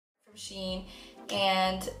Shein,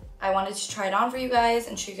 and I wanted to try it on for you guys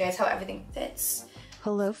and show you guys how everything fits.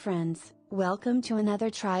 Hello friends, welcome to another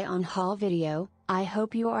try on haul video. I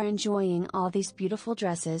hope you are enjoying all these beautiful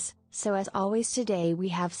dresses. So as always, today we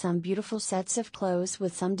have some beautiful sets of clothes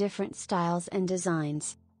with some different styles and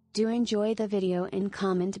designs. Do enjoy the video and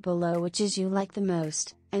comment below which is you like the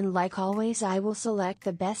most, and like always I will select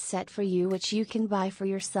the best set for you which you can buy for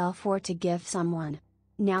yourself or to give someone.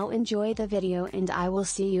 Now enjoy the video and I will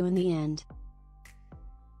see you in the end.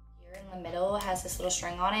 Here in the middle it has this little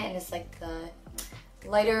string on it, and it's like the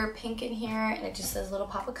lighter pink in here, and it just says a little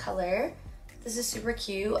pop of color. This is super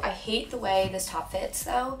cute. I hate the way this top fits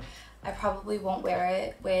though. I probably won't wear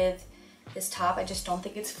it with this top. I just don't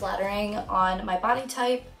think it's flattering on my body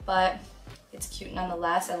type, but it's cute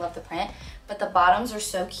nonetheless. I love the print, but the bottoms are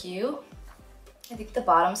so cute. I think the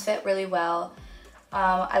bottoms fit really well.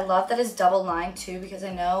 I love that it's double lined too, because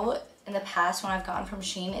I know in the past when I've gotten from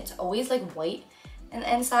Shein, it's always like white in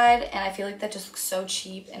the inside, and I feel like that just looks so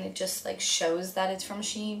cheap, and it just like shows that it's from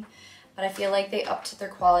Shein. But I feel like they upped their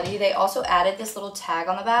quality. They also added this little tag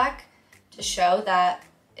on the back to show that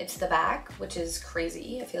it's the back, which is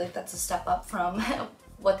crazy. I feel like that's a step up from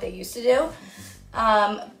what they used to do.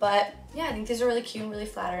 But yeah, I think these are really cute and really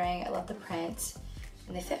flattering. I love the print,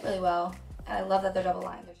 and they fit really well. And I love that they're double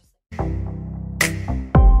lined.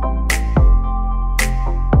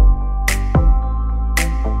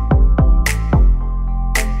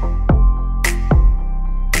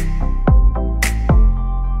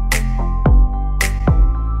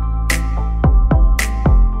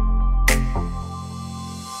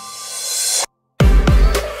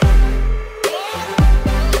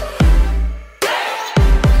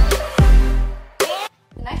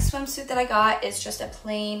 Swimsuit that I got is just a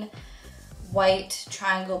plain white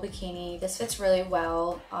triangle bikini. This fits really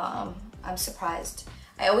well. I'm surprised.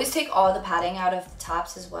 I always take all the padding out of the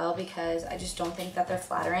tops as well, because I just don't think that they're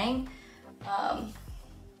flattering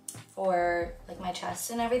for like my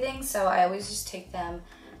chest and everything, so I always just take them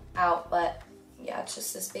out. But yeah, it's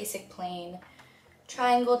just this basic plain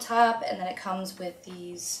triangle top, and then it comes with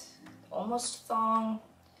these almost thong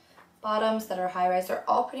bottoms that are high-rise. They're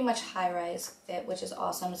all pretty much high-rise fit, which is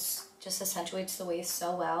awesome. It just accentuates the waist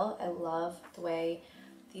so well. I love the way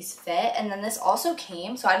these fit. And then this also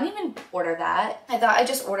came, so I didn't even order that. I thought I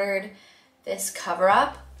just ordered this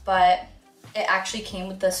cover-up, but it actually came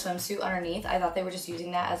with the swimsuit underneath. I thought they were just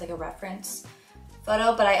using that as like a reference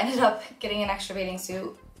photo, but I ended up getting an extra bathing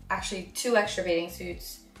suit. Actually, 2 extra bathing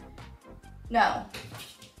suits. No.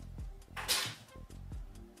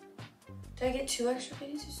 Did I get 2 extra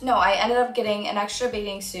bathing suits? No, I ended up getting an extra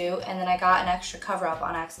bathing suit, and then I got an extra cover up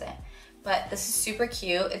on accident. But this is super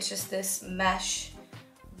cute. It's just this mesh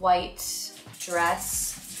white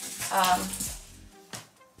dress.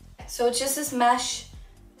 So it's just this mesh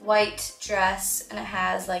white dress, and it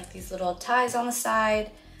has like these little ties on the side.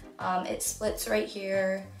 It splits right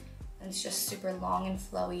here, and it's just super long and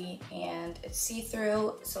flowy, and it's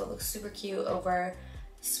see-through, so it looks super cute over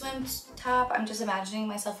swim top. I'm just imagining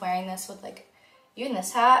myself wearing this with like even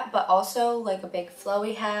this hat, but also like a big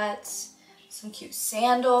flowy hat, some cute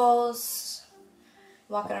sandals,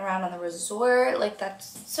 walking around on the resort. Like,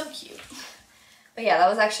 that's so cute. But yeah, that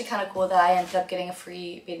was actually kind of cool that I ended up getting a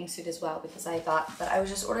free bathing suit as well, because I thought that I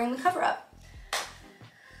was just ordering the cover up.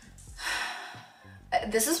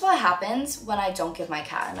 This is what happens when I don't give my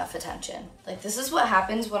cat enough attention. Like, this is what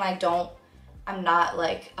happens when I'm not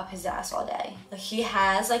like up his ass all day. Like, he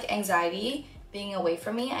has like anxiety being away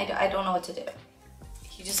from me. I don't know what to do.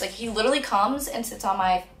 He just like, he literally comes and sits on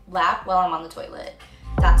my lap while I'm on the toilet.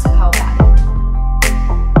 That's how bad it is.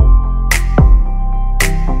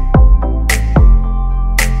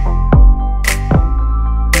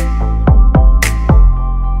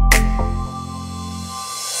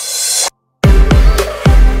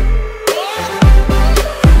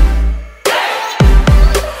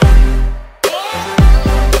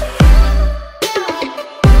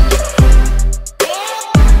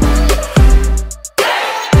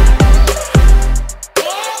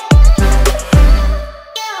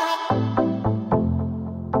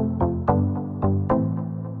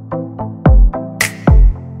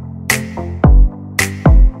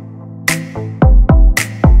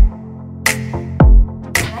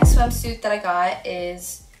 Swimsuit that I got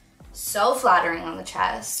is so flattering on the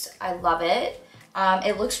chest. I love it.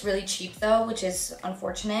 It looks really cheap though, which is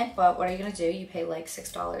unfortunate, but what are you gonna do? You pay like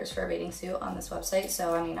 $6 for a bathing suit on this website,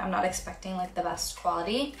 so I mean, I'm not expecting like the best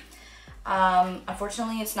quality.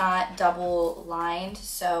 Unfortunately, it's not double lined,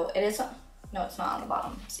 so it is, no, it's not on the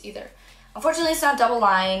bottom either. Unfortunately, it's not double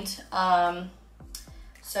lined,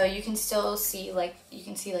 so you can still see like,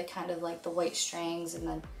 kind of like the white strings, and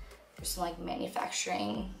then There's some like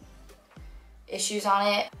manufacturing issues on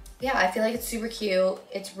it. Yeah, I feel like it's super cute.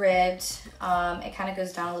 It's ribbed. It kind of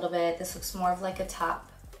goes down a little bit. This looks more of like a top,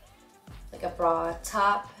 like a bra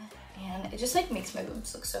top. And it just like makes my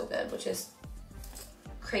boobs look so good, which is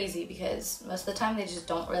crazy because most of the time they just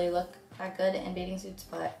don't really look that good in bathing suits,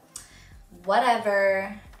 but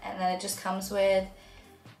whatever. And then it just comes with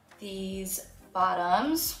these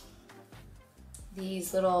bottoms.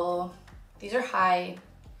 These are high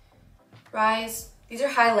rise. These are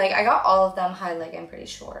high leg. I got all of them high leg, I'm pretty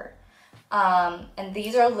sure. And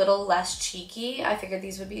these are a little less cheeky. I figured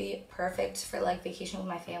these would be perfect for like vacation with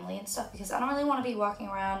my family and stuff because I don't really want to be walking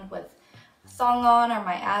around with a thong on or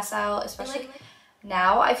my ass out, especially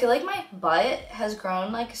now. I feel like my butt has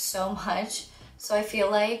grown like so much. So I feel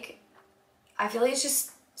like it's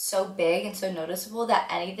just so big and so noticeable that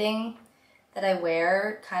anything that I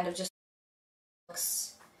wear kind of just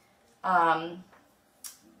looks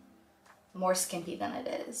more skimpy than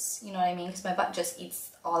it is. You know what I mean? Because my butt just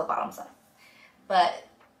eats all the bottoms up. But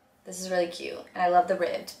this is really cute, and I love the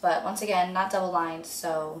ribbed, but once again, not double lined,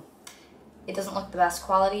 so it doesn't look the best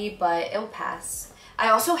quality, but it'll pass. I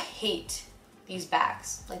also hate these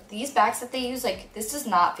bags. Like these bags that they use, like this does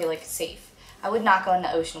not feel like safe. I would not go in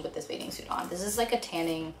the ocean with this bathing suit on. This is like a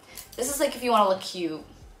tanning, this is like if you want to look cute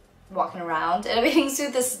walking around in a bathing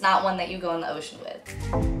suit, this is not one that you go in the ocean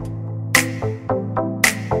with.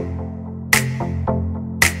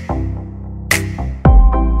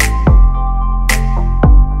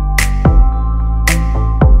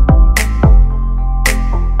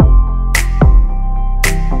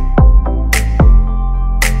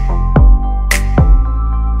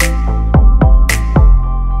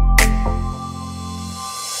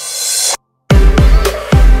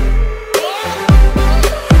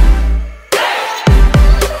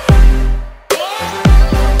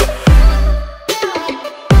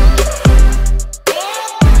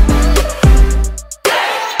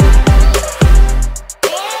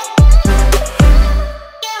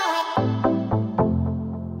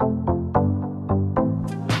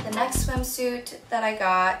 Swimsuit that I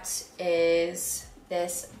got is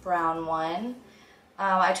this brown one.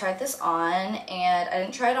 I tried this on and I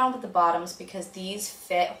didn't try it on with the bottoms because these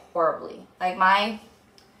fit horribly. Like my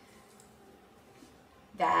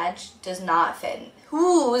vag does not fit.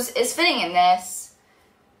 Whose is fitting in this?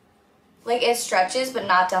 Like it stretches but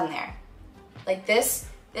not down there. Like this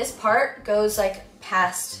part goes like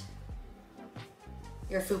past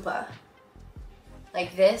your fupa.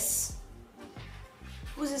 Like this.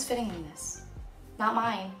 Whose is fitting in this? Not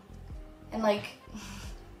mine. And like,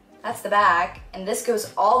 that's the back. And this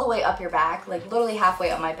goes all the way up your back, like literally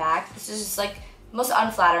halfway up my back. This is just like the most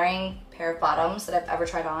unflattering pair of bottoms that I've ever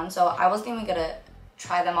tried on. So I wasn't even gonna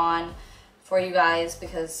try them on for you guys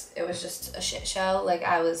because it was just a shit show. Like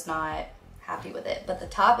I was not happy with it. But the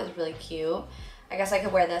top is really cute. I guess I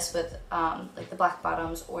could wear this with like the black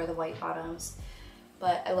bottoms or the white bottoms.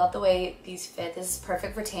 But I love the way these fit. This is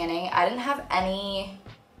perfect for tanning. I didn't have any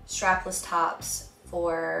strapless tops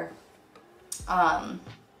for,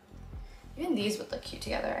 even these would look cute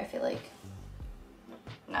together, I feel like.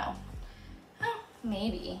 No. Oh,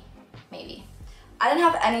 maybe. I didn't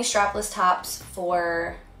have any strapless tops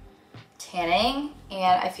for tanning,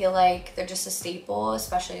 and I feel like they're just a staple,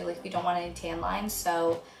 especially like if you don't want any tan lines,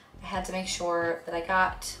 so I had to make sure that I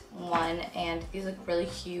got one, and these look really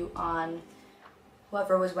cute on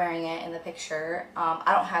whoever was wearing it in the picture.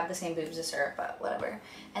 I don't have the same boobs as her, but whatever.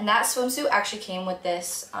 And that swimsuit actually came with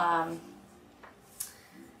this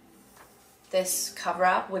this cover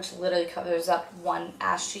up, which literally covers up one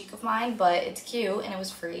ass cheek of mine, but it's cute and it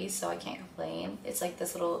was free, so I can't complain. It's like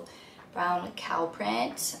this little brown cow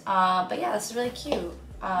print. But yeah, this is really cute.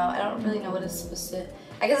 I don't really know what it's supposed to,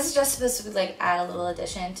 I guess it's just supposed to like add a little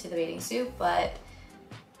addition to the bathing suit, but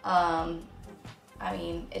I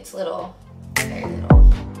mean, it's little. Very little.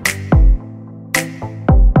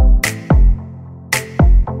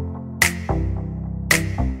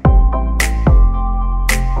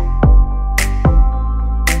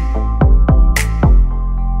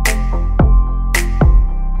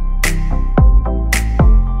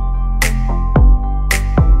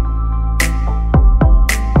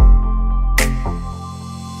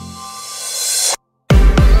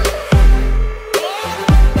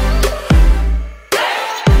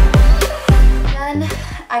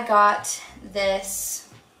 I got this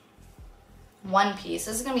one piece.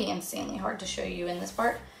 This is gonna be insanely hard to show you in this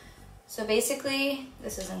part. So basically,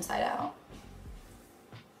 this is inside out.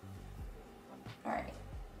 All right,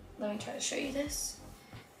 let me try to show you this.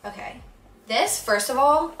 Okay, this, first of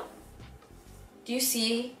all, do you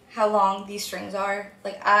see how long these strings are?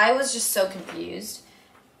 Like, I was just so confused.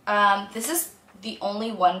 This is the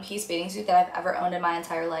only one-piece bathing suit that I've ever owned in my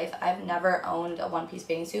entire life. I've never owned a one-piece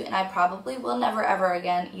bathing suit, and I probably will never ever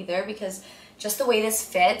again either, because just the way this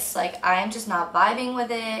fits, like, I'm just not vibing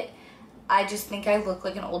with it. I just think I look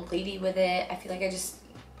like an old lady with it. I feel like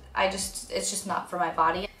it's just not for my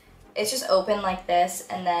body. It's just open like this,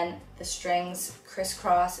 and then the strings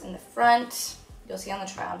crisscross in the front. You'll see on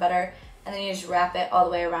the try on better. And then you just wrap it all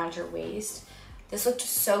the way around your waist. This looked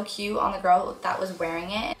so cute on the girl that was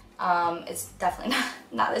wearing it. It's definitely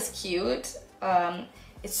not as cute.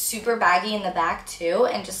 It's super baggy in the back too,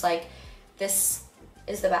 and just like, this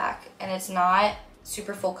is the back, and it's not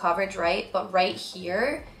super full coverage, right? But right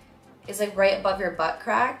here is like right above your butt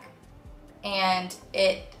crack, and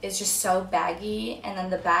it is just so baggy, and then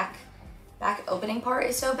the back opening part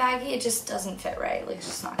is so baggy, it just doesn't fit right. Like, it's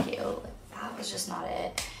just not cute. Like, that was just not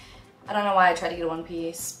it. I don't know why I tried to get a one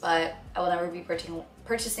piece, but I will never be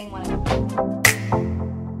purchasing one.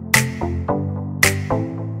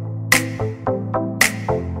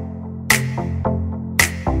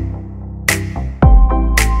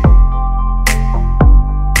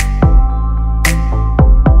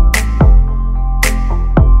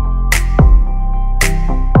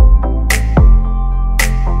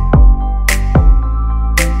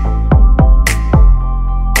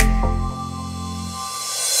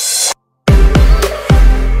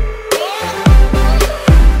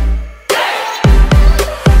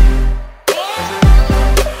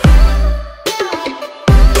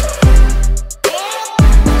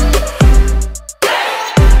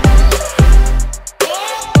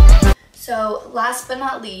 So last but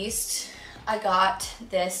not least, I got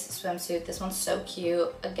this swimsuit. This one's so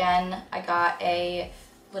cute. Again, I got a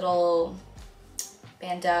little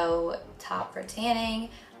bandeau top for tanning.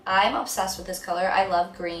 I'm obsessed with this color. I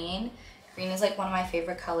love green. Green is like one of my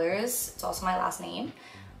favorite colors. It's also my last name.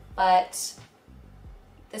 But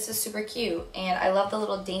this is super cute, and I love the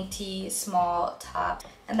little dainty small top.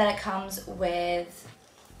 And then it came with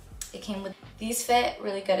these. Fit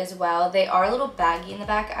really good as well. They are a little baggy in the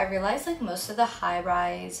back. I realized like most of the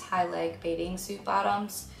high-rise, high-leg bathing suit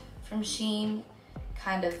bottoms from Shein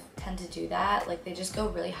kind of tend to do that. Like, they just go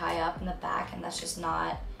really high up in the back, and that's just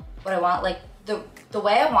not what I want. Like, the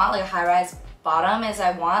way I want like a high-rise bottom is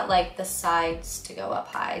I want like the sides to go up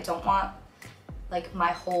high. I don't want like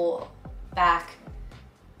my whole back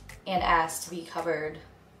and ass to be covered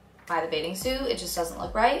by the bathing suit. It just doesn't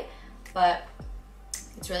look right, but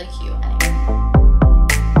it's really cute anyway.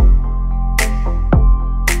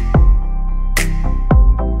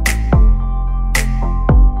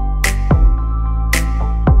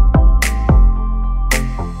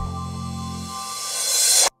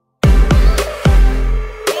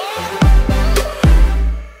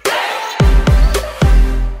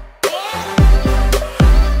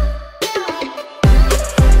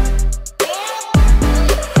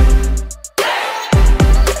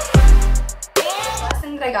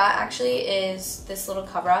 I got actually is this little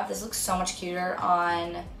cover up. This looks so much cuter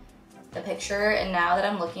on the picture, and now that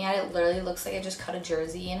I'm looking at it, it literally looks like I just cut a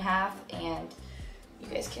jersey in half, and you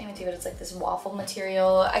guys can't even see, but it's like this waffle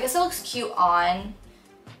material. I guess it looks cute on,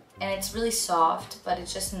 and it's really soft, but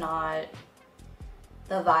it's just not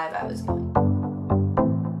the vibe I was going.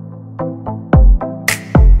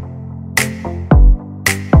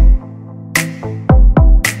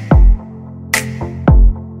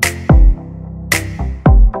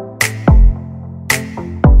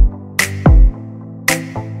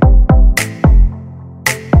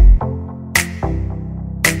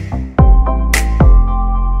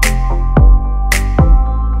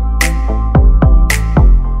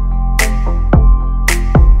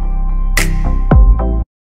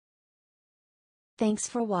 Thanks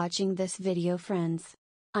for watching this video, friends.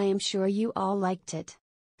 I am sure you all liked it.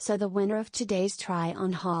 So the winner of today's try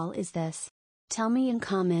on haul is this. Tell me in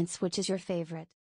comments which is your favorite.